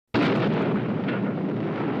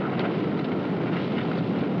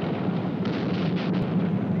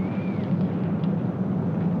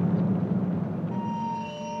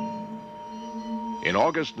In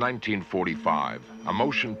August 1945, a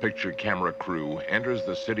motion picture camera crew enters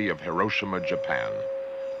the city of Hiroshima, Japan,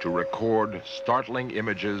 to record startling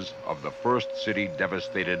images of the first city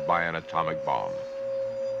devastated by an atomic bomb.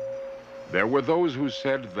 There were those who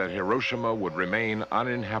said that Hiroshima would remain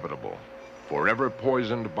uninhabitable, forever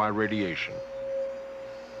poisoned by radiation,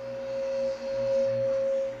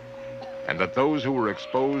 and that those who were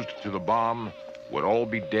exposed to the bomb would all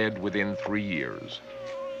be dead within 3 years.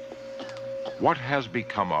 What has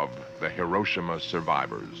become of the Hiroshima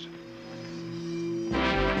survivors?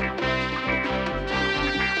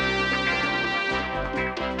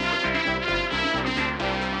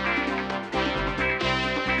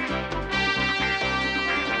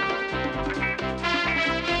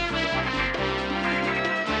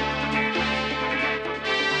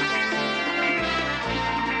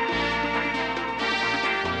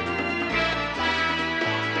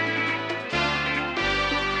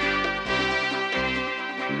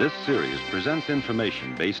 This series presents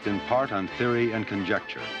information based in part on theory and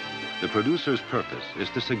conjecture. The producer's purpose is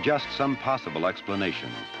to suggest some possible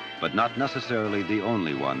explanations, but not necessarily the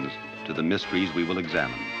only ones, to the mysteries we will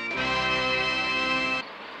examine.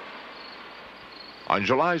 On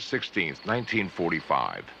July 16,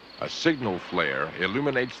 1945, a signal flare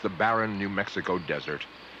illuminates the barren New Mexico desert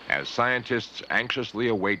as scientists anxiously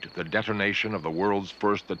await the detonation of the world's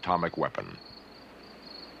first atomic weapon.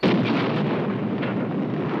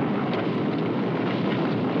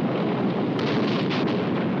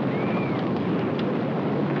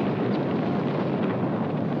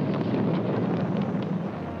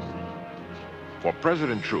 For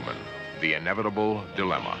President Truman, the inevitable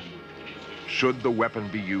dilemma: should the weapon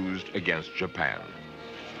be used against Japan?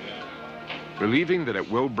 Believing that it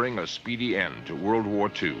will bring a speedy end to World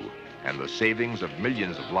War II and the savings of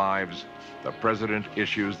millions of lives, the president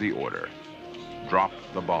issues the order: drop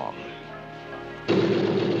the bomb.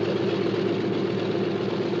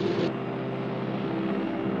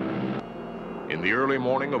 In the early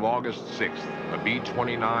morning of August 6th, a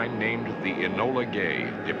B-29 named the Enola Gay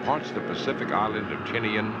departs the Pacific island of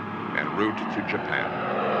Tinian en route to Japan.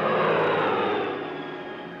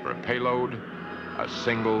 Her payload, a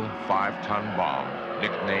single 5-ton bomb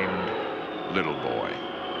nicknamed Little Boy.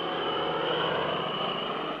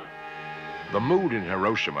 The mood in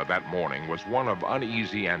Hiroshima that morning was one of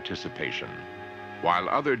uneasy anticipation. While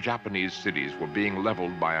other Japanese cities were being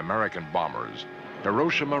leveled by American bombers,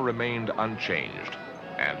 Hiroshima remained unchanged,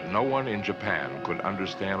 and no one in Japan could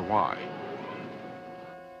understand why.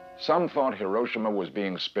 Some thought Hiroshima was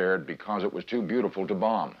being spared because it was too beautiful to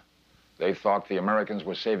bomb. They thought the Americans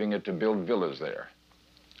were saving it to build villas there.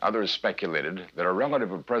 Others speculated that a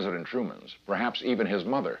relative of President Truman's, perhaps even his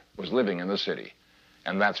mother, was living in the city,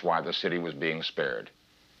 and that's why the city was being spared.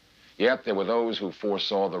 Yet there were those who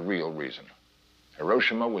foresaw the real reason.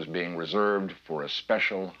 Hiroshima was being reserved for a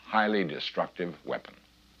special, highly destructive weapon.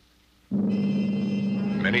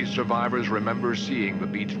 Many survivors remember seeing the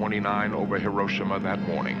B-29 over Hiroshima that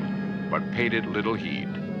morning, but paid it little heed.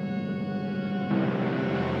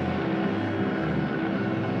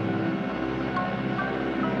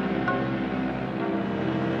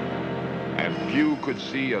 And few could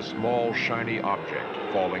see a small, shiny object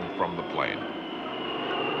falling from the plane.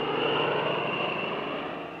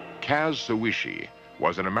 Kaz Suishi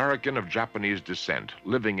was an American of Japanese descent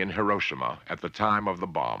living in Hiroshima at the time of the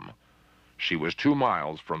bomb. She was 2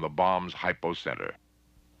 miles from the bomb's hypocenter.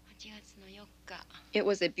 It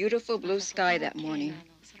was a beautiful blue sky that morning.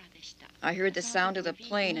 I heard the sound of the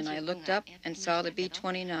plane and I looked up and saw the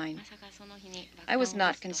B-29. I was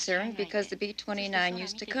not concerned because the B-29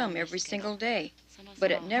 used to come every single day,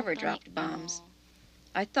 but it never dropped bombs.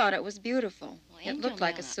 I thought it was beautiful. It looked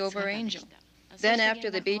like a silver angel. Then after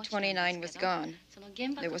the B-29 was gone,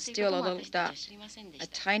 there was still a little dot, a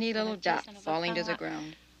tiny little dot falling to the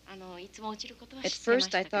ground. At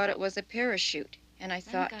first I thought it was a parachute, and I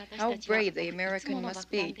thought how brave the American must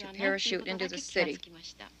be to parachute into the city.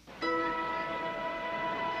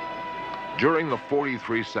 During the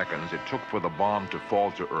 43 seconds it took for the bomb to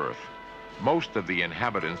fall to Earth, most of the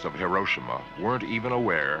inhabitants of Hiroshima weren't even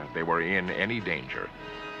aware they were in any danger,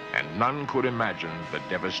 and none could imagine the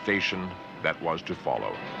devastation that was to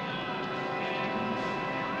follow.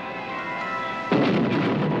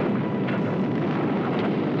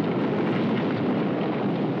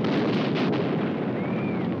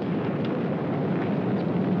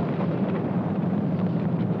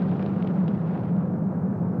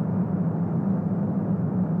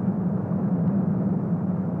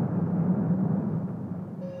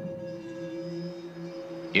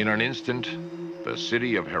 In an instant, the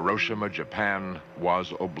city of Hiroshima, Japan,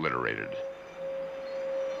 was obliterated.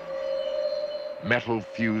 metal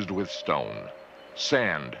fused with stone,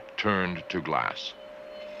 sand turned to glass.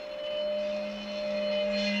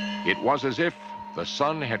 It was as if the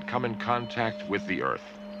sun had come in contact with the earth.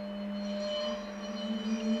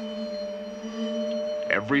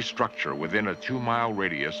 Every structure within a 2-mile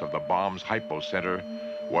radius of the bomb's hypocenter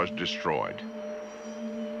was destroyed.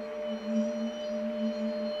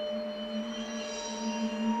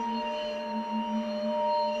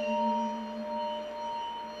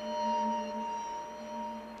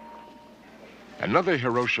 Another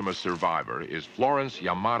Hiroshima survivor is Florence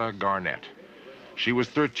Yamada Garnett. She was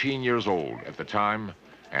 13 years old at the time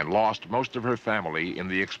and lost most of her family in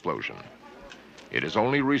the explosion. It is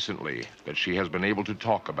only recently that she has been able to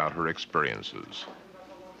talk about her experiences.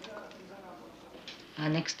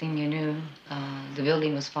 Next thing you knew, the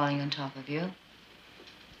building was falling on top of you.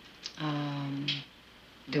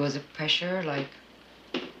 There was a pressure like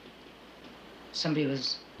somebody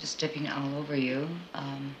was just stepping all over you.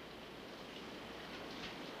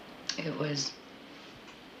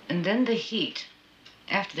 And then the heat.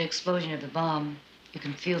 After the explosion of the bomb, you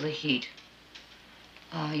can feel the heat.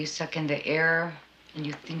 You suck in the air and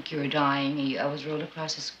you think you're dying. I was rolled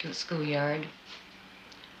across the schoolyard.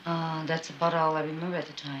 That's about all I remember at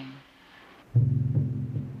the time.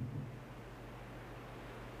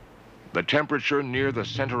 The temperature near the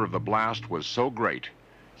center of the blast was so great,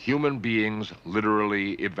 human beings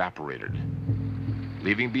literally evaporated,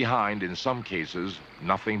 leaving behind, in some cases,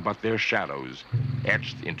 nothing but their shadows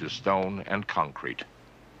etched into stone and concrete.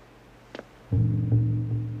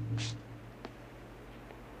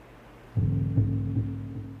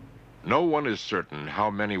 No one is certain how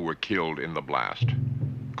many were killed in the blast.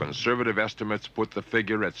 Conservative estimates put the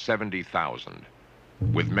figure at 70,000,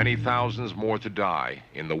 with many thousands more to die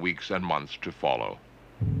in the weeks and months to follow.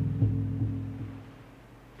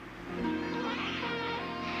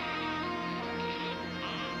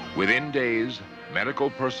 Within days, medical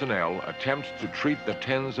personnel attempt to treat the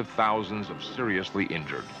tens of thousands of seriously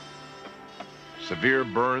injured. Severe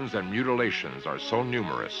burns and mutilations are so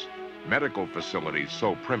numerous, medical facilities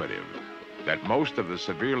so primitive, that most of the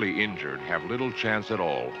severely injured have little chance at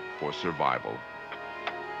all for survival.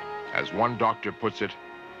 As one doctor puts it,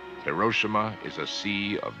 Hiroshima is a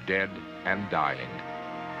sea of dead and dying.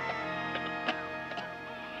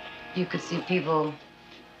 You could see people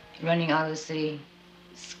running out of the city,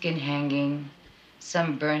 skin hanging,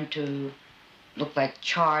 some burned to look like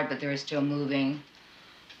charred, but they were still moving.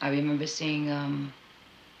 I remember seeing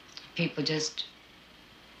people just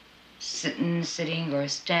sitting or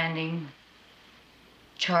standing,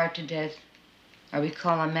 charred to death. I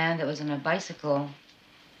recall a man that was on a bicycle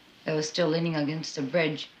that was still leaning against the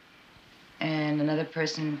bridge, and another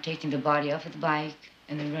person taking the body off of the bike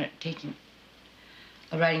and then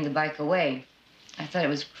riding the bike away. I thought it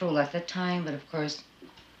was cruel at that time, but of course,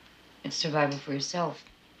 it's survival for yourself.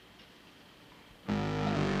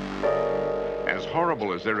 As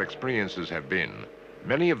horrible as their experiences have been,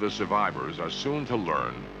 many of the survivors are soon to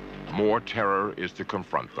learn more terror is to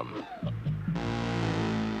confront them.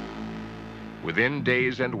 Within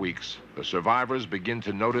days and weeks, the survivors begin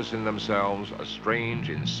to notice in themselves a strange,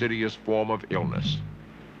 insidious form of illness.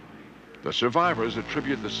 The survivors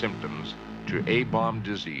attribute the symptoms to A-bomb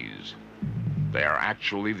disease. They are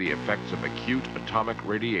actually the effects of acute atomic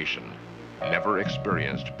radiation, never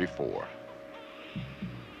experienced before.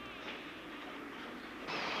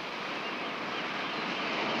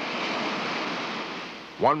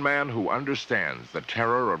 One man who understands the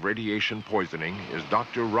terror of radiation poisoning is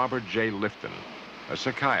Dr. Robert J. Lifton, a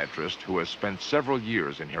psychiatrist who has spent several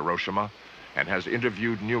years in Hiroshima and has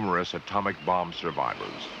interviewed numerous atomic bomb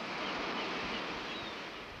survivors.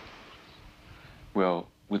 Well,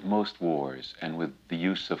 with most wars and with the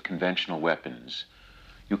use of conventional weapons,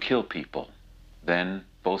 you kill people. Then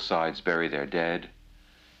both sides bury their dead.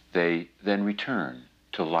 They then return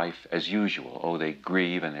to life as usual. Oh, they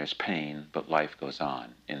grieve and there's pain, but life goes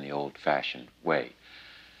on in the old-fashioned way.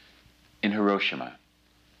 In Hiroshima,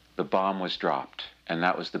 the bomb was dropped, and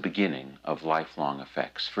that was the beginning of lifelong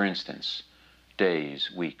effects. For instance,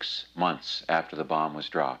 days, weeks, months after the bomb was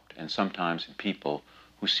dropped, and sometimes in people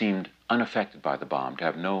who seemed unaffected by the bomb, to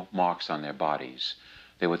have no marks on their bodies,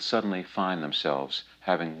 they would suddenly find themselves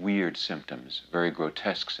having weird symptoms, very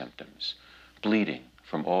grotesque symptoms, bleeding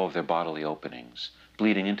from all of their bodily openings,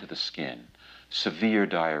 bleeding into the skin, severe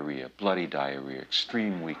diarrhea, bloody diarrhea,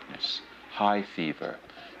 extreme weakness, high fever,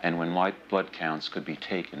 and when white blood counts could be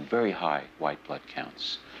taken, very high white blood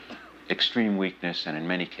counts, extreme weakness, and in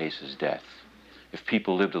many cases death. If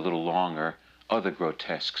people lived a little longer, other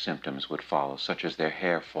grotesque symptoms would follow, such as their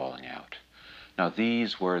hair falling out. Now,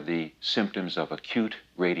 these were the symptoms of acute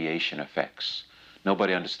radiation effects.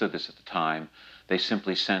 Nobody understood this at the time. They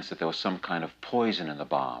simply sensed that there was some kind of poison in the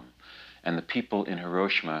bomb. And the people in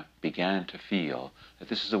Hiroshima began to feel that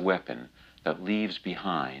this is a weapon that leaves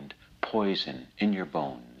behind poison in your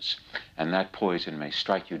bones, and that poison may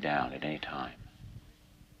strike you down at any time.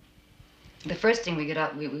 The first thing we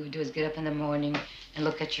would do is get up in the morning and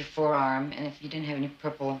look at your forearm, and if you didn't have any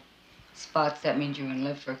purple spots, that means you were going to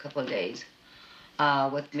live for a couple of days.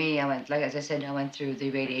 With me, as I said, I went through the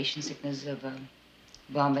radiation sickness of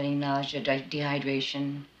vomiting, nausea,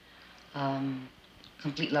 dehydration,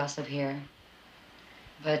 complete loss of hair.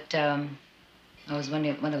 But I was one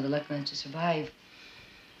of the lucky ones to survive.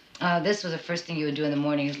 This was the first thing you would do in the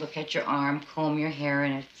morning is look at your arm, comb your hair,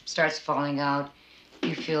 and if it starts falling out,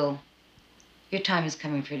 you feel your time is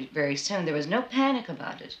coming very soon. There was no panic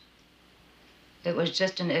about it. It was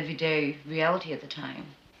just an everyday reality at the time.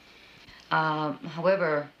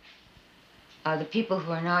 However, the people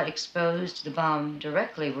who are not exposed to the bomb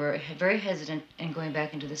directly were very hesitant in going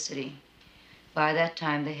back into the city. By that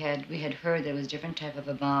time, we had heard there was a different type of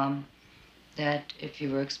a bomb, that if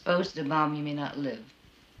you were exposed to the bomb, you may not live.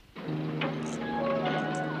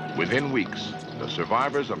 Within weeks, the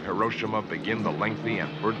survivors of Hiroshima begin the lengthy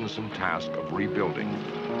and burdensome task of rebuilding.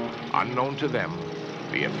 Unknown to them,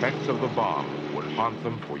 the effects of the bomb would haunt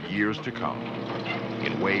them for years to come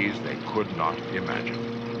in ways they could not imagine.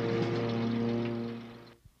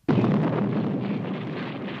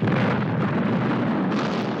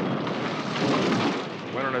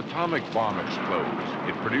 When an atomic bomb explodes,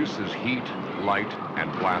 it produces heat, light,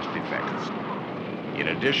 and blast effects. In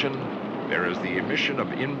addition, there is the emission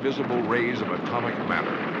of invisible rays of atomic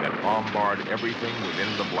matter that bombard everything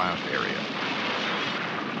within the blast area.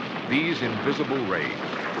 These invisible rays,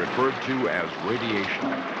 referred to as radiation,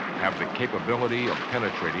 have the capability of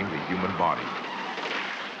penetrating the human body.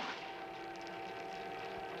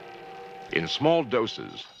 In small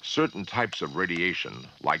doses, certain types of radiation,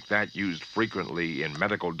 like that used frequently in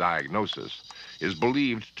medical diagnosis, is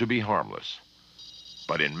believed to be harmless.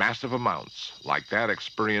 But in massive amounts, like that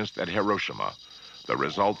experienced at Hiroshima, the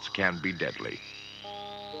results can be deadly.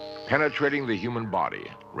 Penetrating the human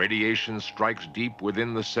body, radiation strikes deep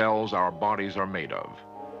within the cells our bodies are made of.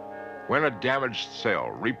 When a damaged cell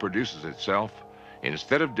reproduces itself,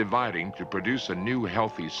 instead of dividing to produce a new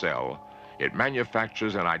healthy cell, it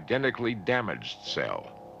manufactures an identically damaged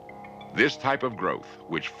cell. This type of growth,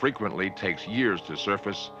 which frequently takes years to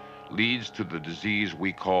surface, leads to the disease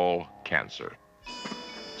we call cancer.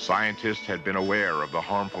 Scientists had been aware of the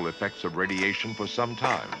harmful effects of radiation for some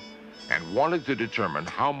time and wanted to determine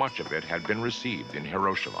how much of it had been received in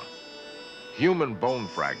Hiroshima. Human bone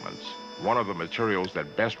fragments, one of the materials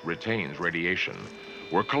that best retains radiation,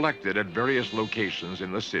 were collected at various locations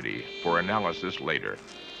in the city for analysis later.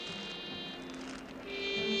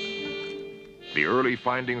 The early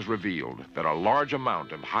findings revealed that a large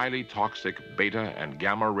amount of highly toxic beta and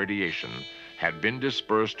gamma radiation had been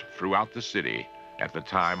dispersed throughout the city at the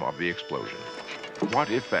time of the explosion.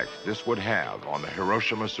 What effect this would have on the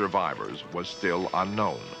Hiroshima survivors was still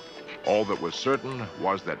unknown. All that was certain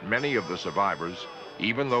was that many of the survivors,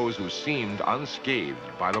 even those who seemed unscathed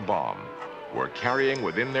by the bomb, were carrying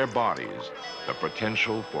within their bodies the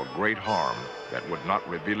potential for great harm that would not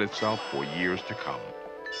reveal itself for years to come.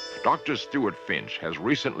 Dr. Stuart Finch has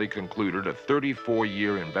recently concluded a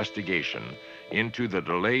 34-year investigation into the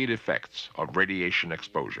delayed effects of radiation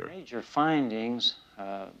exposure. Major findings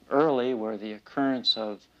early were the occurrence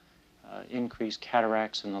of increased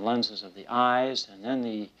cataracts in the lenses of the eyes, and then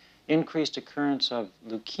the increased occurrence of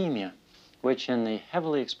leukemia, which in the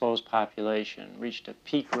heavily exposed population reached a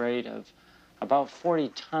peak rate of about 40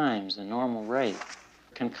 times the normal rate.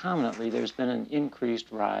 Concomitantly, there's been an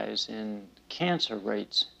increased rise in cancer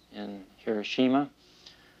rates in Hiroshima,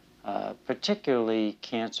 particularly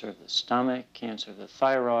cancer of the stomach, cancer of the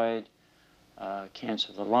thyroid, cancer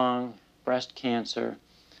of the lung, breast cancer,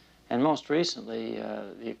 and most recently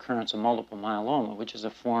the occurrence of multiple myeloma, which is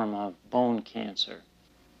a form of bone cancer.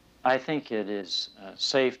 I think it is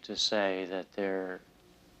safe to say that there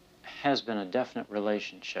has been a definite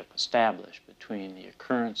relationship established between the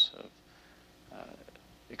occurrence of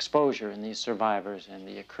exposure in these survivors and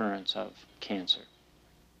the occurrence of cancer.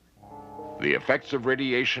 The effects of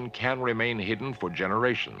radiation can remain hidden for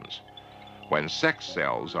generations. When sex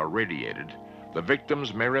cells are radiated, the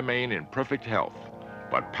victims may remain in perfect health,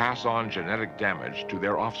 but pass on genetic damage to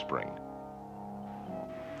their offspring.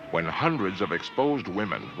 When hundreds of exposed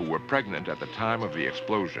women who were pregnant at the time of the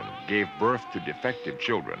explosion gave birth to defective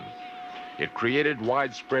children, it created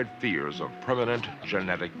widespread fears of permanent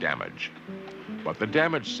genetic damage. But the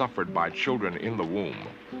damage suffered by children in the womb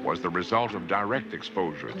was the result of direct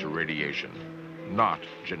exposure to radiation, not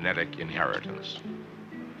genetic inheritance.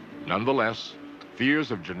 Nonetheless,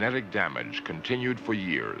 fears of genetic damage continued for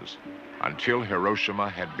years until Hiroshima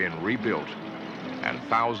had been rebuilt and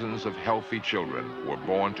thousands of healthy children were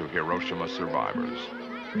born to Hiroshima survivors.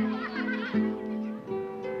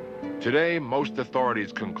 Today, most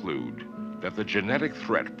authorities conclude that the genetic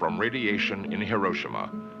threat from radiation in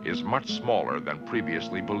Hiroshima is much smaller than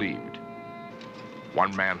previously believed.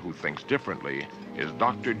 One man who thinks differently is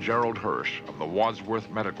Dr. Gerald Hirsch of the Wadsworth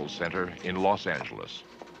Medical Center in Los Angeles.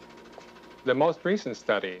 The most recent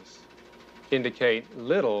studies indicate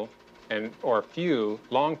little or few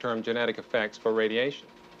long-term genetic effects for radiation.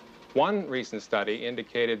 One recent study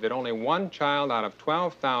indicated that only one child out of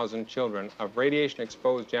 12,000 children of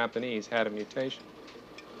radiation-exposed Japanese had a mutation.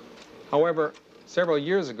 However, several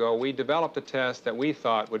years ago, we developed a test that we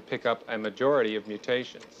thought would pick up a majority of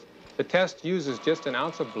mutations. The test uses just an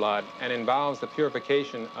ounce of blood and involves the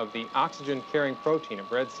purification of the oxygen-carrying protein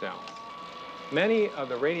of red cells. Many of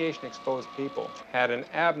the radiation-exposed people had an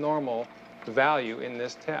abnormal value in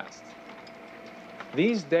this test.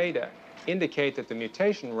 These data indicate that the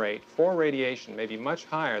mutation rate for radiation may be much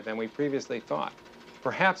higher than we previously thought,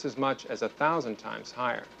 perhaps as much as 1,000 times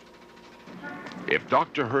higher. If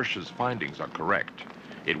Dr. Hirsch's findings are correct,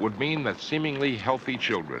 it would mean that seemingly healthy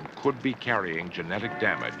children could be carrying genetic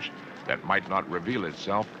damage that might not reveal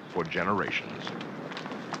itself for generations.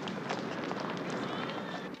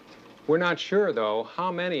 We're not sure, though,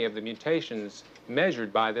 how many of the mutations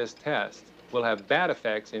measured by this test will have bad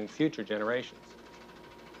effects in future generations.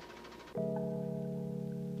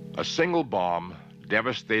 A single bomb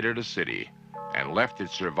devastated a city and left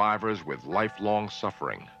its survivors with lifelong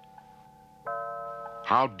suffering.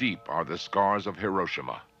 How deep are the scars of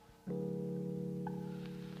Hiroshima?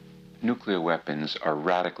 Nuclear weapons are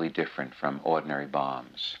radically different from ordinary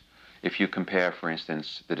bombs. If you compare, for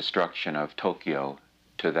instance, the destruction of Tokyo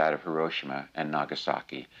to that of Hiroshima and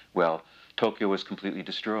Nagasaki, well, Tokyo was completely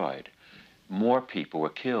destroyed. More people were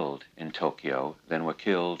killed in Tokyo than were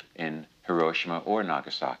killed in Hiroshima or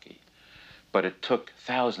Nagasaki. But it took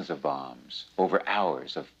thousands of bombs, over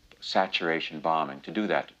hours of saturation bombing to do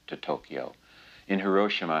that to Tokyo. In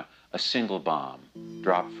Hiroshima, a single bomb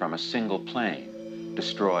dropped from a single plane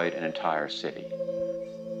destroyed an entire city.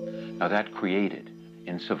 Now that created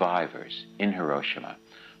in survivors in Hiroshima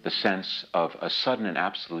the sense of a sudden and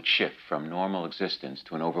absolute shift from normal existence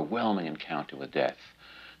to an overwhelming encounter with death.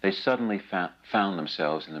 They suddenly found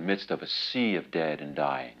themselves in the midst of a sea of dead and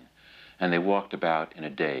dying, and they walked about in a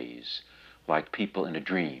daze, like people in a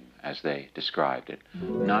dream, as they described it,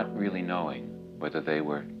 not really knowing whether they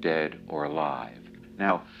were dead or alive.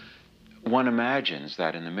 Now, one imagines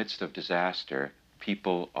that in the midst of disaster,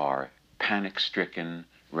 people are panic-stricken,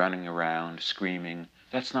 running around, screaming.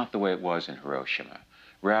 That's not the way it was in Hiroshima.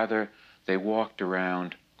 Rather, they walked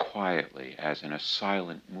around quietly, as in a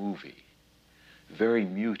silent movie, very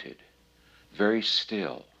muted, very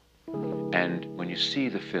still. And when you see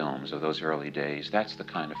the films of those early days, that's the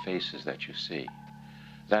kind of faces that you see.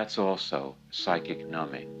 That's also psychic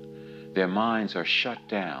numbing. Their minds are shut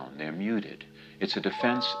down, they're muted. It's a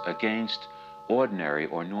defense against ordinary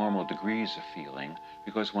or normal degrees of feeling,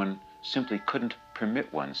 because one simply couldn't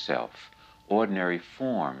permit oneself ordinary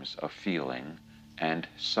forms of feeling and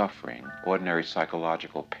suffering, ordinary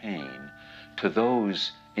psychological pain, to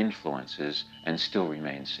those influences and still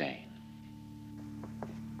remain sane.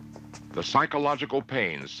 The psychological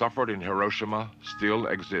pain suffered in Hiroshima still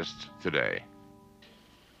exists today.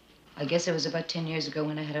 I guess it was about 10 years ago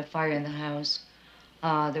when I had a fire in the house.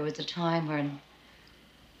 There was a time when,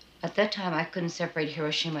 at that time, I couldn't separate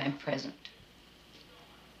Hiroshima and present.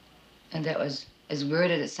 And that was, as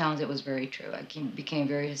weird as it sounds, it was very true. I became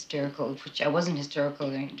very hysterical, which I wasn't hysterical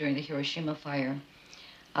during the Hiroshima fire.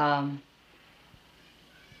 I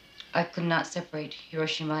could not separate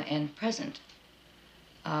Hiroshima and present.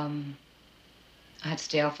 I had to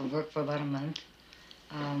stay off of work for about a month.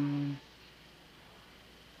 And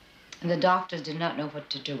the doctors did not know what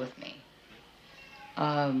to do with me.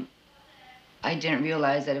 I didn't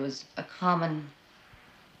realize that it was a common,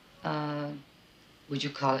 would you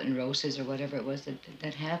call it neurosis or whatever it was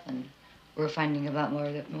that happened. We're finding about more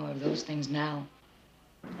of those things now.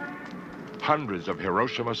 Hundreds of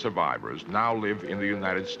Hiroshima survivors now live in the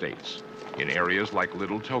United States, in areas like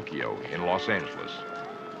Little Tokyo in Los Angeles.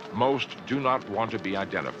 Most do not want to be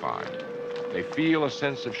identified. They feel a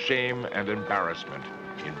sense of shame and embarrassment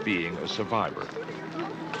in being a survivor.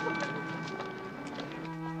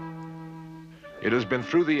 It has been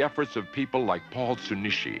through the efforts of people like Paul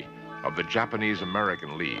Tsunishi of the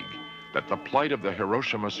Japanese-American League that the plight of the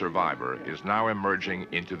Hiroshima survivor is now emerging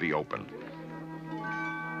into the open.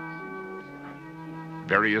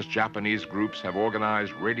 Various Japanese groups have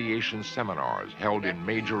organized radiation seminars held in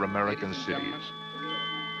major American cities.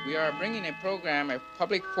 We are bringing a program, a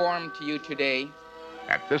public forum to you today.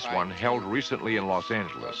 At this one, held recently in Los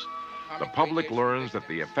Angeles, the public learns that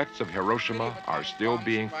the effects of Hiroshima are still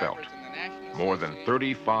being felt, more than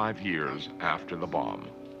 35 years after the bomb.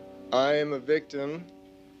 I am a victim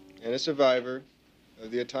and a survivor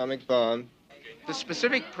of the atomic bomb. The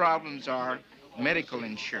specific problems are medical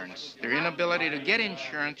insurance, their inability to get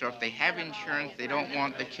insurance, or if they have insurance, they don't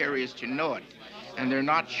want the carriers to know it. And they're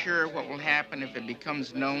not sure what will happen if it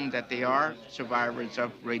becomes known that they are survivors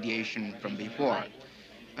of radiation from before.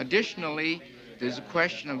 Additionally, there's a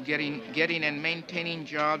question of getting and maintaining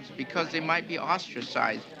jobs because they might be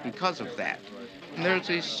ostracized because of that. And there's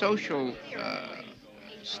a social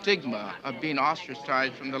stigma of being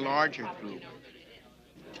ostracized from the larger group.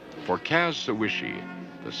 For Kaz Sawishi,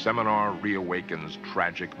 the seminar reawakens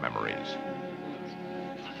tragic memories.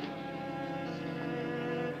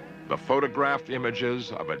 The photographed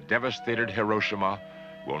images of a devastated Hiroshima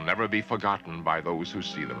will never be forgotten by those who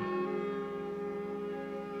see them.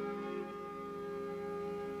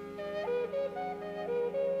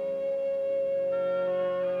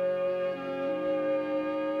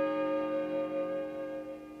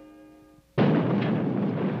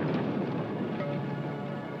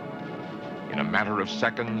 In a matter of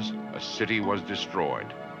seconds, a city was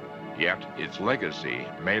destroyed. Yet its legacy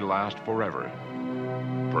may last forever,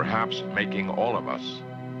 perhaps making all of us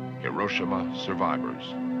Hiroshima survivors.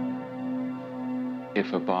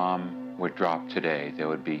 If a bomb were dropped today, there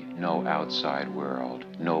would be no outside world,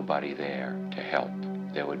 nobody there to help.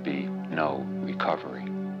 There would be no recovery.